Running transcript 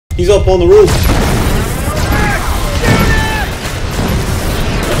He's up on the roof.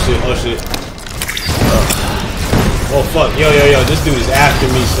 Oh shit, oh shit. Oh fuck, yo, this dude is after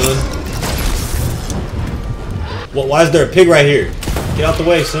me, son. What? Why is there a pig right here? Get out the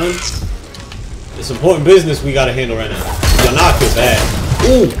way, son. It's important business we gotta handle right now. Yo, now I feel bad.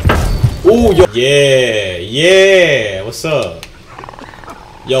 Ooh, yo. Yeah, what's up?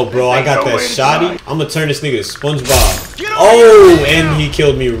 Yo, bro, I got that shotty. I'm gonna turn this nigga to SpongeBob. Oh, and he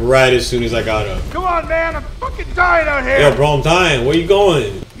killed me right as soon as I got up. Come on, man, I'm fucking dying out here. Yo, bro, I'm dying. Where you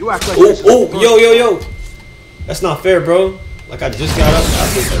going? You act like yo. That's not fair, bro. Like I just got up.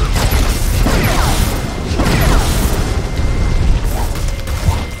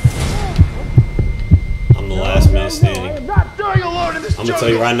 I'm the last man standing. I'm not dying alone in this I'm gonna tell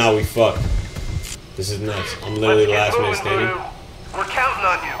you right now, we fucked. This is nuts. I'm literally the last man standing. We're counting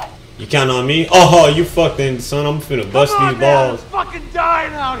on you. You counting on me? Oh, you fucked then, son. I'm finna bust these balls. I'm fucking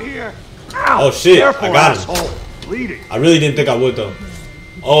dying out here. Oh shit, Careful, I got him. asshole. Bleeding. I really didn't think I would though.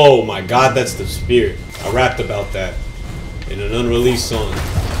 Oh my god, that's the spirit. I rapped about that in an unreleased song.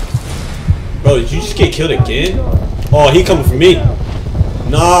 Bro, did you just get killed again? Oh, he coming for me.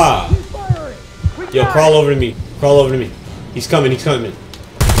 Nah. Yo, crawl over to me. Crawl over to me. He's coming.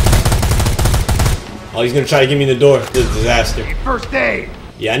 Oh, he's gonna try to get me in the door. This is a disaster. First aid.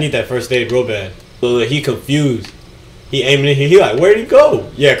 Yeah, I need that first aid real bad. Look, he confused. He aiming at him. He like, where'd he go?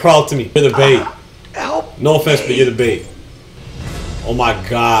 Yeah, crawl to me. You're the bait. Help. No offense, but you're the bait. Oh my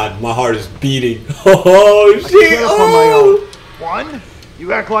god, my heart is beating. Oh shit! I can't on my own. One,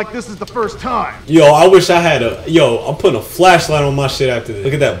 you act like this is the first time. Yo, I wish I had a. Yo, I'm putting a flashlight on my shit after this.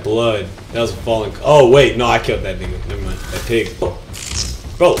 Look at that blood. That was falling. Oh wait, no, I killed that nigga. Never mind. That pig.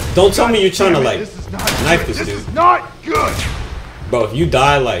 Bro, don't tell me you're trying to like knife this dude. This is not good. Bro, if you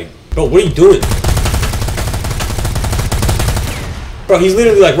die, like, bro, what are you doing? Bro, he's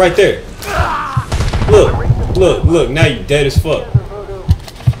literally like right there. Look. Now you dead as fuck.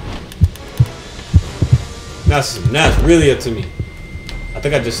 Now it's really up to me. I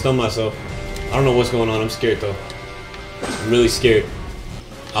think I just stunned myself. I don't know what's going on. I'm scared though. I'm really scared.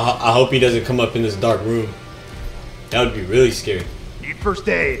 I hope he doesn't come up in this dark room. That would be really scary. Need first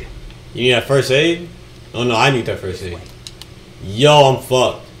aid. You need that first aid? Oh no, I need that first aid. Yo, I'm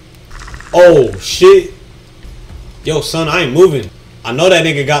fucked. Oh shit. Yo, son, I ain't moving. I know that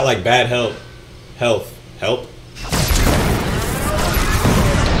nigga got like bad health. Help.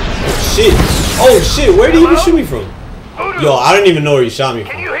 Oh shit, where did he even shoot me from? Yo, I don't even know where he shot me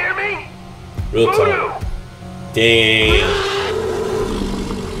from. Can you hear me? Real talk. Damn.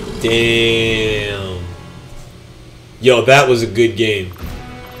 Yo, that was a good game.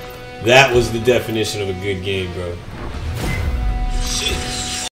 That was the definition of a good game, bro.